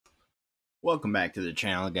Welcome back to the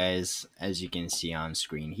channel, guys. As you can see on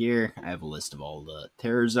screen here, I have a list of all the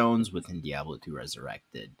terror zones within Diablo 2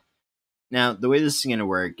 Resurrected. Now, the way this is going to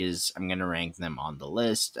work is I'm going to rank them on the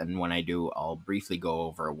list, and when I do, I'll briefly go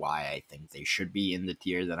over why I think they should be in the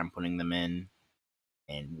tier that I'm putting them in,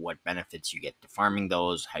 and what benefits you get to farming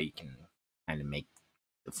those, how you can kind of make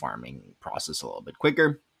the farming process a little bit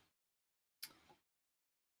quicker.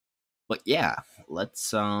 But yeah, let's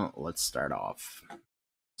start off.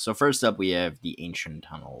 So first up, we have the Ancient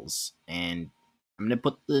Tunnels, and I'm going to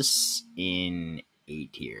put this in A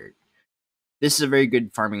tier. This is a very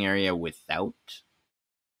good farming area without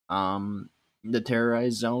the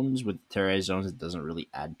terrorized zones. With terrorized zones, it doesn't really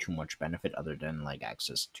add too much benefit other than like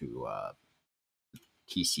access to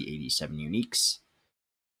TC87 uniques.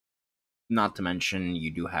 Not to mention, you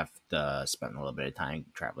do have to spend a little bit of time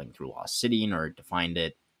traveling through Lost City in order to find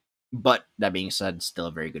it. But that being said, still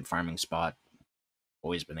a very good farming spot.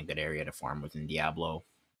 Always been a good area to farm within Diablo.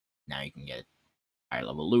 Now you can get higher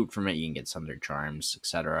level loot from it, you can get Sunder Charms,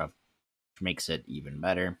 etc., which makes it even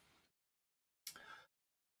better.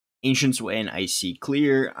 Ancient's Way and Icy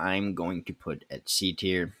Clear, I'm going to put at C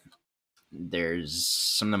tier. There's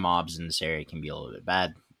some of the mobs in this area can be a little bit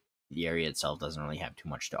bad. The area itself doesn't really have too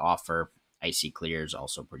much to offer. Icy Clear is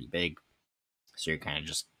also pretty big, so you're kind of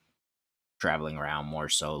just traveling around more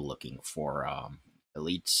so looking for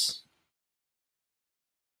elites.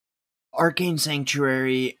 Arcane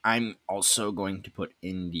Sanctuary, I'm also going to put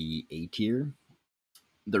in the A tier.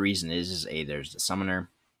 The reason is A, there's the Summoner,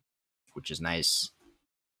 which is nice.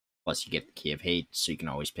 Plus, you get the Key of Hate, so you can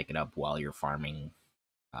always pick it up while you're farming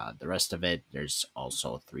the rest of it. There's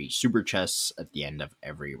also 3 super chests at the end of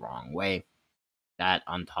every wrong way. That,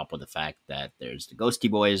 on top of the fact that there's the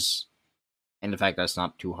Ghosty Boys, and the fact that it's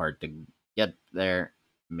not too hard to get there,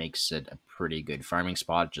 makes it a pretty good farming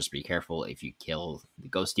spot. Just be careful if you kill the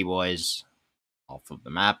Ghosty Boys off of the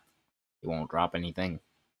map, it won't drop anything.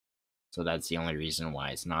 So that's the only reason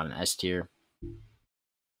why it's not an S tier.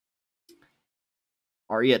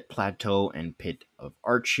 Ariat Plateau and Pit of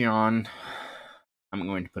Archeon, I'm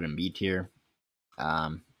going to put in B tier.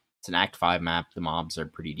 It's an Act 5 map. The mobs are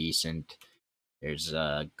pretty decent. There's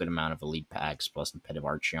a good amount of elite packs, plus the Pit of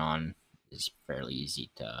Archeon is fairly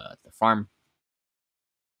easy to farm.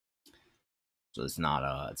 So it's not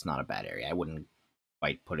a bad area. I wouldn't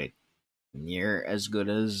quite put it near as good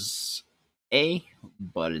as A,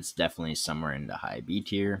 but it's definitely somewhere in the high B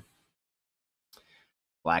tier.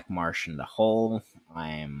 Black Marsh in the Hole,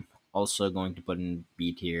 I'm also going to put in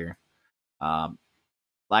B tier.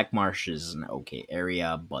 Black Marsh is an okay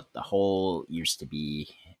area, but the Hole used to be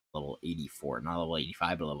level 84, not level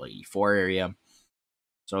 85, but level 84 area.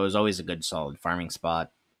 So it was always a good solid farming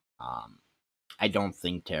spot. I don't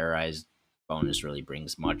think Terrorized bonus really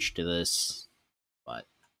brings much to this, but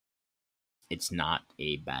it's not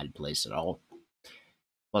a bad place at all.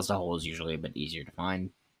 Plus the Hole is usually a bit easier to find.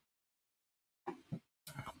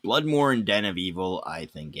 Bloodmoor and Den of Evil, I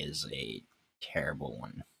think, is a terrible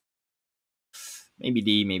one. Maybe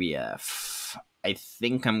D, maybe F. I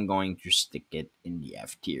think I'm going to stick it in the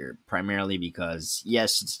F tier, primarily because,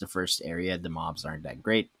 yes, it's the first area. The mobs aren't that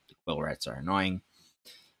great. The quill rats are annoying.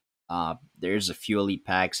 There's a few elite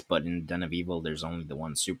packs, but in Den of Evil, there's only the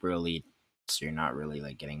one super elite, so you're not really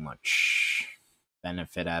like getting much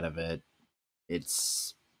benefit out of it.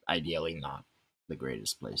 It's ideally not the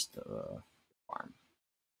greatest place to farm.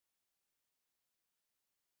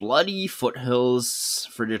 Bloody Foothills,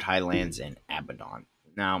 Frigid Highlands, and Abaddon.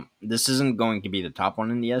 Now, this isn't going to be the top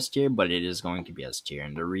one in the S tier, but it is going to be S tier,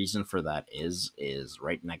 and the reason for that is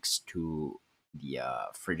right next to the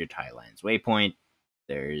Frigid Highlands waypoint,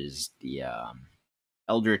 there's the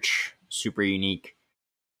Eldritch, super unique.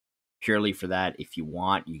 Purely for that, if you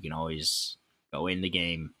want, you can always go in the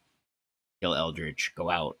game, kill Eldritch, go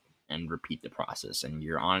out, and repeat the process. And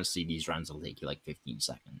you're honestly, these runs will take you like 15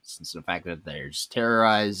 seconds. And so the fact that there's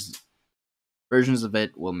terrorized versions of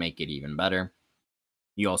it will make it even better.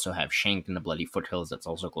 You also have Shanked in the Bloody Foothills, that's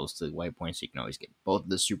also close to the waypoint, so you can always get both of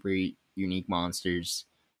the super unique monsters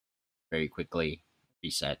very quickly,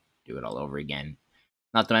 reset, do it all over again.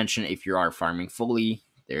 Not to mention, if you are farming fully,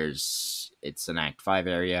 it's an Act 5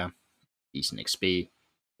 area, decent XP,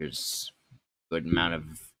 there's a good amount of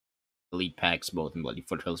elite packs, both in Bloody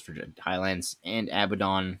Foothills, for Highlands, and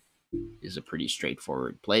Abaddon is a pretty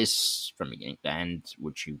straightforward place from beginning to end,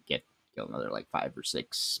 which you get another like 5 or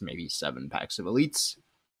 6, maybe 7 packs of elites.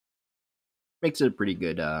 Makes it a pretty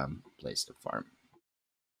good place to farm.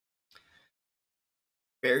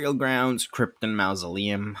 Burial Grounds, Crypt and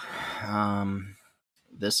Mausoleum.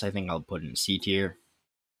 This I think I'll put in C tier.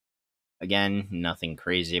 Again, nothing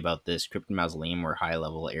crazy about this. Cryptid Mausoleum were high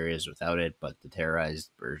level areas without it, but the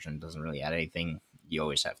terrorized version doesn't really add anything. You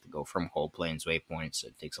always have to go from Cold Plains waypoints, so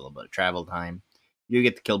it takes a little bit of travel time. You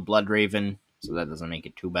get to kill Blood Raven, so that doesn't make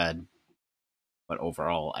it too bad. But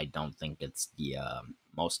overall, I don't think it's the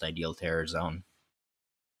most ideal terror zone.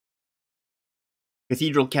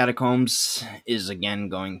 Cathedral Catacombs is again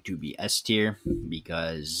going to be S tier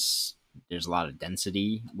because there's a lot of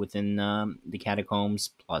density within the catacombs.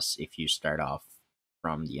 Plus, if you start off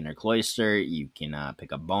from the inner cloister, you can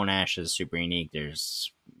pick up bone ashes, super unique.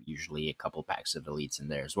 There's usually a couple packs of elites in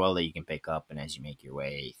there as well that you can pick up, and as you make your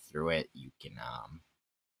way through it, you can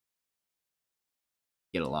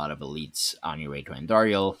get a lot of elites on your way to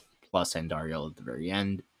Andariel. Plus, Andariel at the very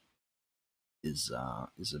end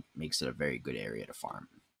makes it a very good area to farm.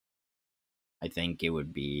 I think it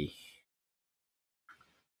would be.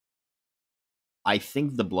 I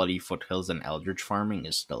think the Bloody Foothills and Eldritch farming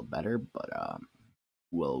is still better, but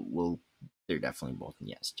they're definitely both in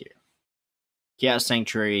the S tier. Chaos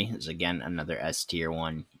Sanctuary is again another S tier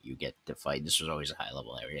one. You get to fight. This was always a high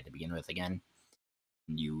level area to begin with. Again,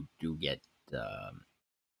 you do get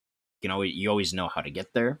you always know how to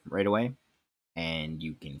get there right away, and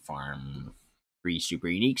you can farm 3 super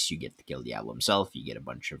uniques. You get to kill Diablo himself. You get a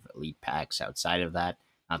bunch of elite packs outside of that.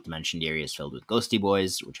 Not to mention the area is filled with ghosty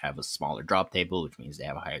boys, which have a smaller drop table, which means they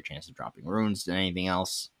have a higher chance of dropping runes than anything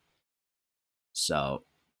else. So,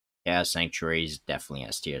 yeah, Sanctuary is definitely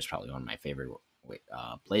S tier. It's probably one of my favorite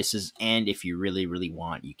places. And if you really, really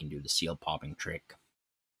want, you can do the seal popping trick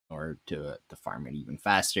or to farm it even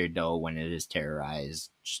faster, though when it is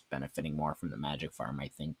terrorized, just benefiting more from the magic farm, I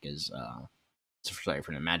think, is sorry,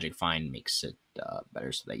 from the magic find makes it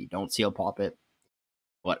better so that you don't seal pop it.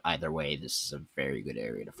 But either way, this is a very good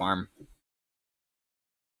area to farm.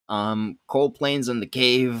 Cold Plains and the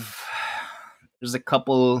Cave. There's a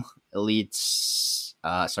couple elites.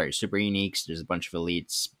 Super uniques. There's a bunch of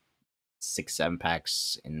elites. 6-7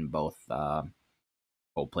 packs in both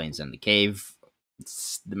Cold Plains and the Cave.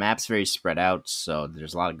 The map's very spread out, so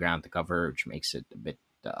there's a lot of ground to cover, which makes it a bit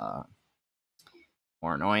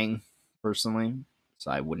more annoying, personally.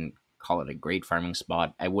 So I wouldn't call it a great farming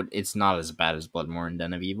spot. It's not as bad as Bloodmore and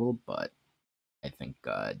Den of Evil, but I think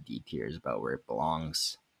D tier is about where it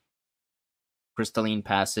belongs. Crystalline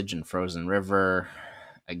Passage and Frozen River.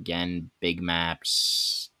 Again, big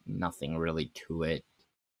maps. Nothing really to it.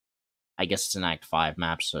 I guess it's an Act 5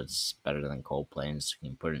 map, so it's better than Cold Plains. You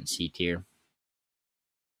can put it in C tier.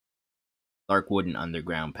 Darkwood and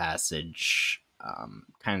Underground Passage.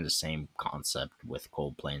 Kind of the same concept with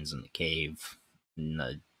Cold Plains and the Cave. And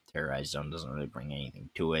the Terrorized Zone doesn't really bring anything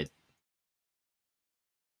to it.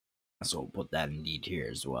 So we'll put that in D tier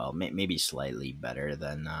as well. Maybe slightly better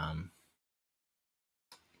than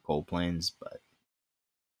Cold Plains, but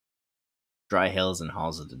Dry Hills and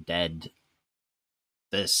Halls of the Dead.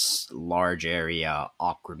 This large area,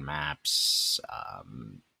 awkward maps.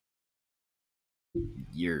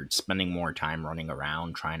 You're spending more time running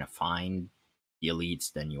around trying to find the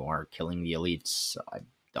elites than you are killing the elites. So I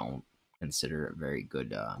don't consider it a very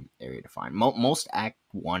good area to find. Most Act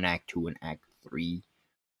 1, Act 2, and Act 3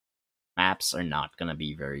 maps are not going to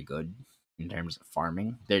be very good in terms of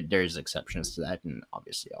farming. There's exceptions to that, and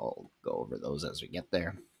obviously I'll go over those as we get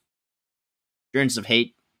there. Journeys of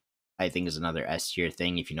Hate, I think, is another S tier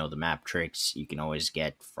thing. If you know the map tricks, you can always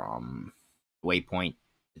get from Waypoint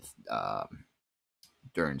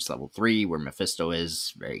Durance level 3, where Mephisto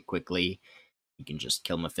is, very quickly. You can just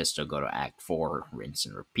kill Mephisto, go to Act 4, rinse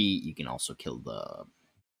and repeat. You can also kill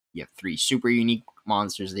you have 3 super unique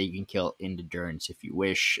monsters that you can kill in the Durance if you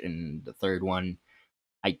wish. And the third one,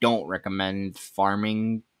 I don't recommend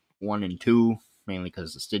farming 1 and 2, mainly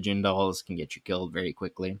because the Stygian dolls can get you killed very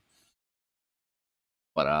quickly.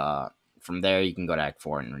 But from there, you can go to Act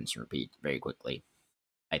 4 and rinse and repeat very quickly.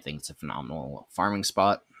 I think it's a phenomenal farming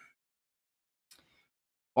spot.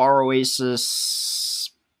 Bar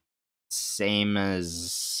Oasis, same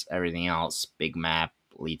as everything else. Big map,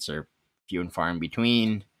 elites are few and far in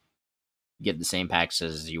between. You get the same packs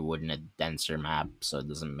as you would in a denser map, so it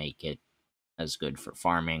doesn't make it as good for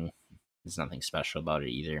farming. There's nothing special about it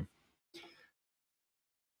either.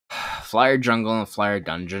 Flyer Jungle and Flyer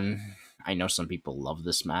Dungeon. I know some people love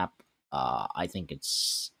this map. I think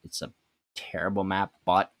it's a terrible map,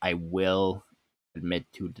 but I will admit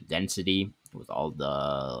to the density with all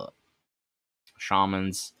the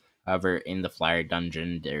shamans. However, in the Flyer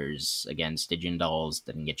Dungeon, there's, again, Stygian dolls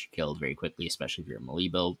that can get you killed very quickly, especially if you're a melee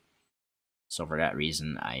build. So for that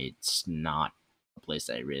reason, it's not a place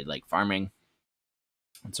that I really like farming.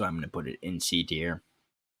 And so I'm going to put it in C tier.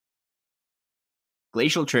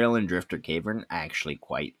 Glacial Trail and Drifter Cavern I actually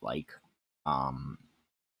quite like. Um,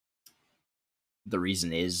 the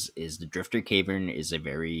reason is the Drifter Cavern is a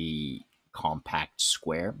very compact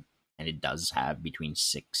square, and it does have between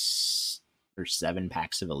 6 or 7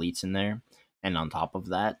 packs of elites in there. And on top of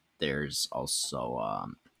that, there's also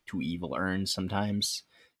 2 evil urns sometimes,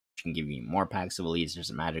 which can give you more packs of elites. There's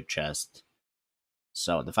a magic chest.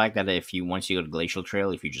 So the fact that if you once you go to Glacial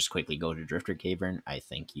Trail, if you just quickly go to Drifter Cavern, I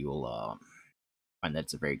think you will find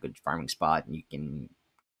that's a very good farming spot, and you can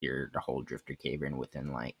clear the whole Drifter Cavern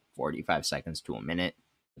within like 45 seconds to a minute,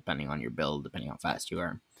 depending on your build, depending how fast you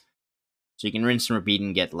are. So you can rinse and repeat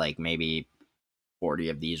and get like maybe 40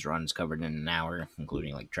 of these runs covered in an hour,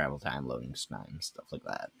 including like travel time, loading time, stuff like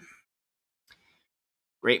that.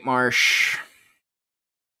 Great Marsh,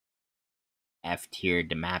 F tier.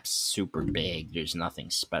 The map's super big. There's nothing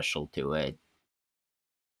special to it.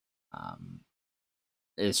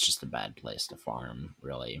 It's just a bad place to farm,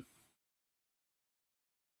 really.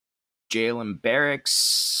 Jail and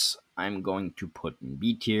Barracks, I'm going to put in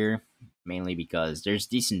B tier, mainly because there's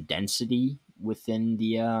decent density within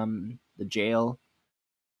the jail.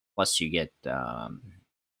 Plus, you get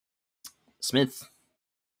Smith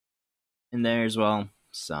in there as well.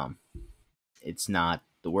 So it's not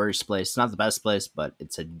the worst place. It's not the best place, but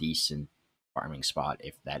it's a decent farming spot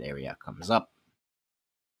if that area comes up.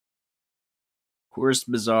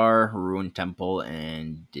 Tourist Bazaar, Ruined Temple,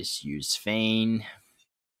 and Disused Fane.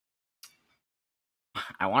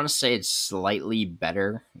 I want to say it's slightly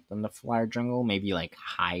better than the Flyer Jungle, maybe like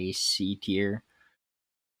high C tier,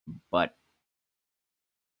 but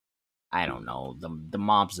I don't know. The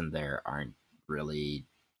mobs in there aren't really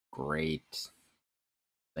great.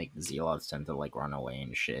 Like the Zealots tend to like run away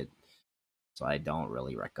and shit, so I don't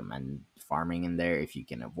really recommend farming in there if you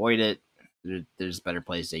can avoid it. There's better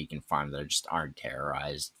places that you can farm that just aren't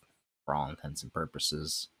terrorized for all intents and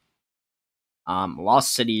purposes.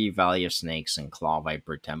 Lost City, Valley of Snakes, and Claw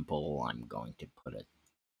Viper Temple. I'm going to put it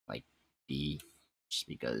like D, just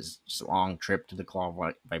because it's a long trip to the Claw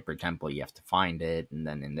Viper Temple. You have to find it, and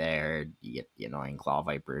then in there you get the annoying Claw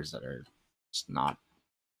Vipers that are just not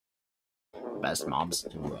the best mobs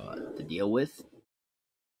to deal with.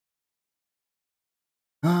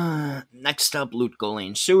 Next up, Loot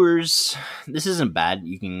Gully Sewers. This isn't bad.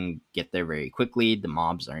 You can get there very quickly. The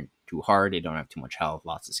mobs aren't too hard. They don't have too much health.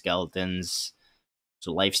 Lots of skeletons.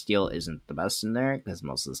 So lifesteal isn't the best in there because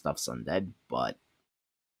most of the stuff's undead. But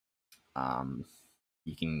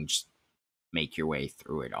you can just make your way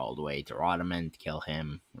through it all the way to Rodamant, kill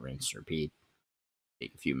him, rinse, repeat.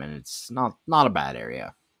 Take a few minutes. Not a bad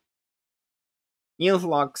area.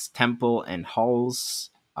 Neolith's Temple and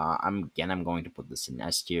Halls. I'm going to put this in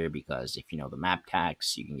S tier because if you know the map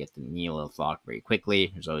tax, you can get the Neolith very quickly.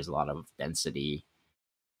 There's always a lot of density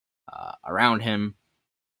around him,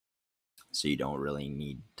 so you don't really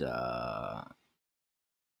need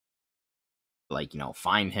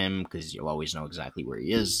find him because you'll always know exactly where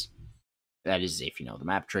he is. That is if you know the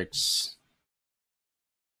map tricks,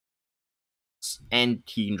 and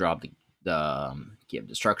he can drop the Key of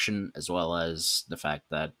Destruction, as well as the fact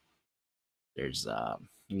that there's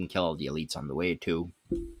you can kill all the elites on the way too.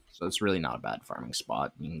 So it's really not a bad farming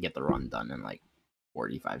spot. You can get the run done in like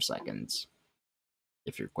 45 seconds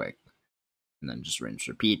if you're quick. And then just rinse,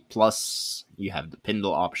 repeat. Plus, you have the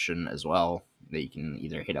Pindle option as well that you can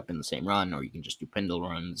either hit up in the same run or you can just do Pindle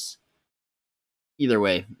runs. Either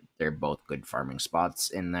way, they're both good farming spots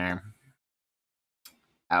in there.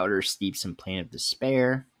 Outer Steeps and Plain of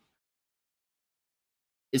Despair.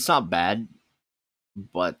 It's not bad,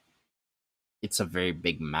 but it's a very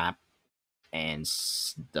big map, and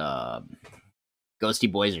the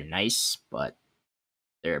Ghosty Boys are nice, but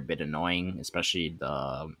they're a bit annoying, especially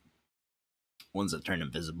the ones that turn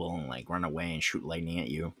invisible and like run away and shoot lightning at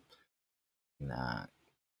you. And,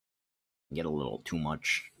 get a little too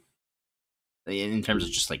much in terms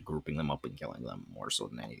of just like grouping them up and killing them more so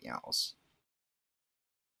than anything else.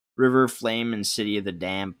 River Flame and City of the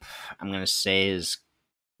Damp, I'm gonna say is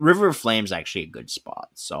River of Flame's actually a good spot,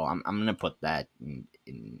 so I'm gonna put that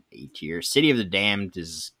in A tier. City of the Damned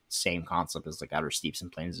is same concept as like Outer Steeps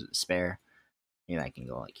and Plains of Despair. Maybe I can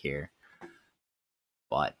go like here,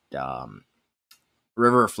 but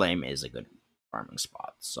River of Flame is a good farming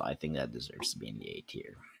spot, so I think that deserves to be in the A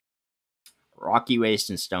tier. Rocky Waste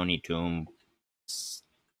and Stony Tomb,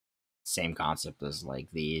 same concept as like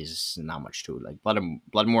these. Not much to it. Like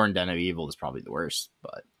Bloodmore and Den of Evil is probably the worst,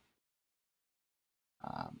 but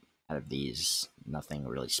out of these, nothing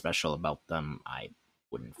really special about them. I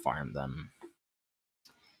wouldn't farm them.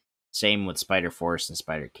 Same with Spider Forest and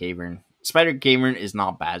Spider Cavern. Spider Cavern is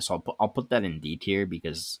not bad, so I'll put that in D tier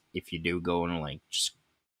because if you do go and like just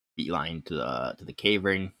beeline to the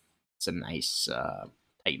cavern, It's a nice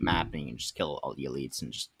tight map, and you can just kill all the elites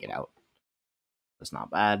and just get out. That's not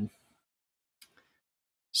bad.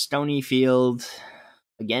 Stony Field,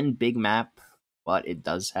 again, big map, but it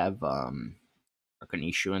does have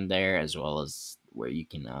Arcanishu in there, as well as where you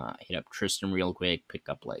can hit up Tristram real quick, pick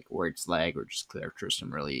up like Word's Leg, or just clear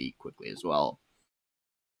Tristram really quickly as well.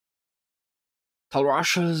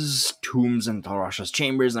 Talrasha's Tombs and Talrasha's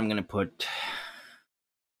Chambers, I'm gonna put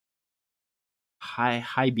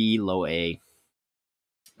high B, low A.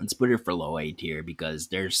 Let's put it for low A tier because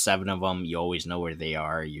there's 7 of them. You always know where they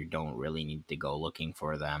are. You don't really need to go looking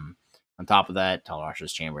for them. On top of that,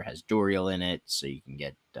 Talrasha's Chamber has Duriel in it, so you can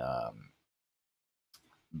get a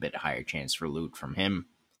bit higher chance for loot from him.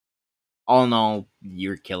 All in all,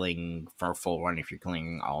 you're killing for a full run. If you're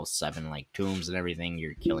killing all 7 like tombs and everything,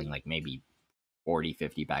 you're killing like maybe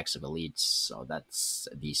 40-50 packs of elites, so that's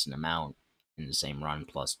a decent amount in the same run,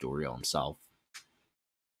 plus Duriel himself.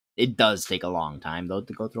 It does take a long time though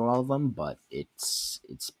to go through all of them, but it's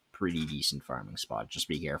pretty decent farming spot. Just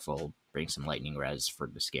be careful, bring some lightning res for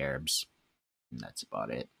the scarabs, and that's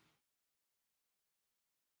about it.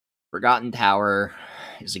 Forgotten Tower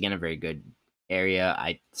is again a very good area.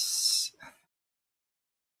 It's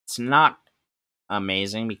not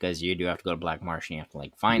amazing because you do have to go to Black Marsh and you have to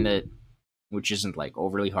like find it, which isn't like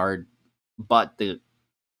overly hard, but the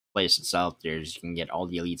place itself, you can get all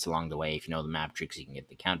the elites along the way. If you know the map tricks, you can get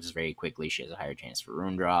the countess very quickly. She has a higher chance for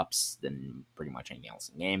rune drops than pretty much anything else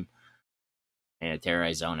in the game. In a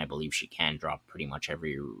terrorized zone, I believe she can drop pretty much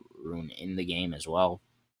every rune in the game as well.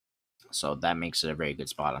 So that makes it a very good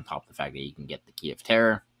spot, on top of the fact that you can get the Key of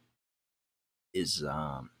Terror is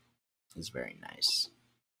very nice.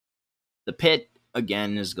 The pit,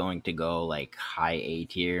 again, is going to go like high A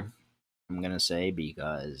tier, I'm gonna say,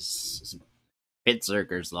 because pit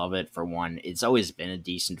Zerkers love it. For one, it's always been a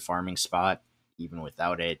decent farming spot. Even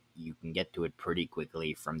without it, you can get to it pretty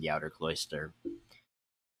quickly from the outer cloister.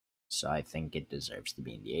 So I think it deserves to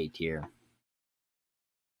be in the A tier.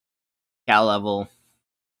 Cal level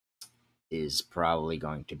is probably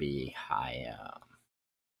going to be high.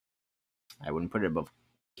 I wouldn't put it above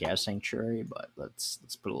Chaos Sanctuary, but let's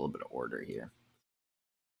put a little bit of order here.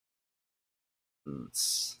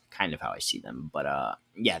 It's kind of how I see them. But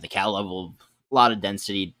yeah, the Cal level, a lot of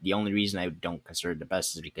density. The only reason I don't consider it the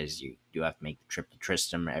best is because you do have to make the trip to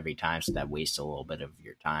Tristram every time, so that wastes a little bit of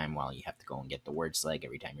your time while you have to go and get the Word's Leg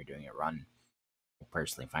every time you're doing a run. I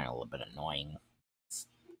personally find it a little bit annoying. It's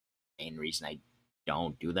the main reason I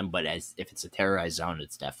don't do them, but as if it's a terrorized zone,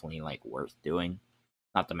 it's definitely like worth doing.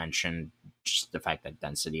 Not to mention just the fact that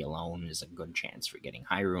density alone is a good chance for getting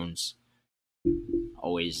high runes.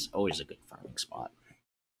 Always a good farming spot.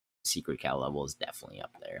 Secret Cal level is definitely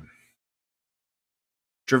up there.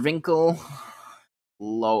 Travinkel,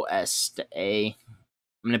 low S to A.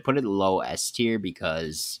 I'm going to put it low S tier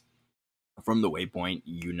because from the waypoint,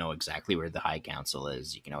 you know exactly where the High Council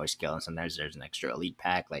is. You can always kill, and sometimes there's an extra elite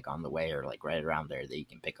pack like on the way or like right around there that you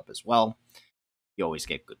can pick up as well. You always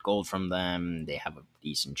get good gold from them. They have a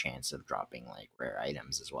decent chance of dropping like rare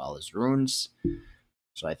items as well as runes.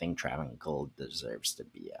 So I think Travinkel deserves to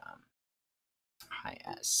be high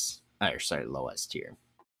S. Low S tier.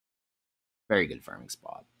 Very good farming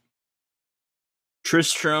spot.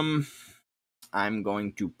 Tristram, I'm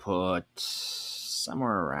going to put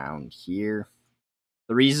somewhere around here.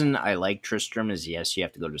 The reason I like Tristram is, yes, you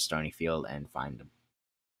have to go to Stony Field and find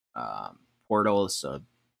a portal, so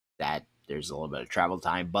that there's a little bit of travel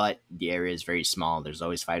time, but the area is very small. There's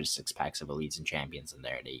always 5 to 6 packs of elites and champions in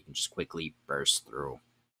there that you can just quickly burst through,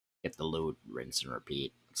 get the loot, rinse and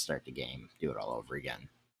repeat, start the game, do it all over again.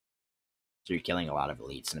 So you're killing a lot of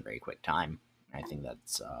elites in a very quick time. I think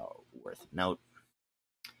that's worth a note.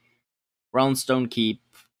 Realmstone Keep,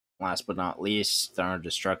 last but not least, Throne of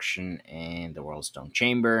Destruction and the Worldstone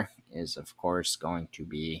Chamber is, of course, going to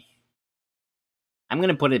be... I'm going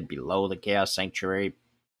to put it below the Chaos Sanctuary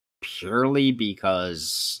purely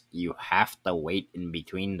because you have to wait in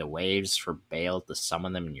between the waves for Bale to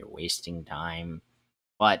summon them and you're wasting time.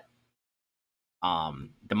 But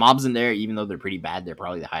the mobs in there, even though they're pretty bad, they're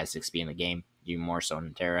probably the highest XP in the game, even more so in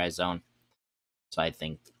the Terrorized Zone. So I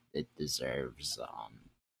think it deserves...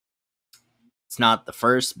 it's not the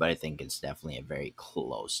first, but I think it's definitely a very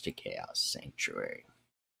close to Chaos Sanctuary.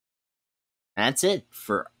 And that's it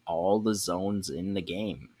for all the zones in the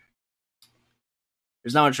game.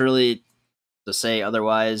 There's not much really to say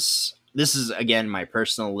otherwise. This is, again, my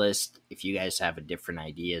personal list. If you guys have different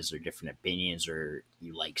ideas or different opinions, or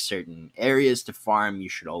you like certain areas to farm, you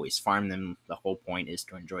should always farm them. The whole point is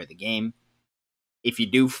to enjoy the game. If you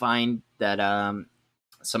do find that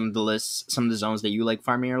some of the zones that you like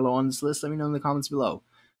farming are low on this list, let me know in the comments below.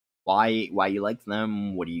 why you like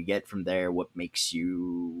them, what do you get from there, what makes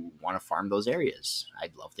you want to farm those areas.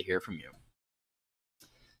 I'd love to hear from you.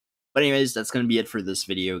 But anyways, that's going to be it for this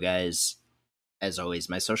video, guys. As always,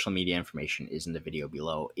 my social media information is in the video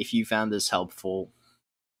below. If you found this helpful,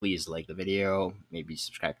 please like the video, maybe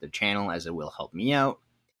subscribe to the channel, as it will help me out.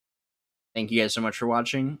 Thank you guys so much for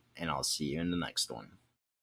watching, and I'll see you in the next one.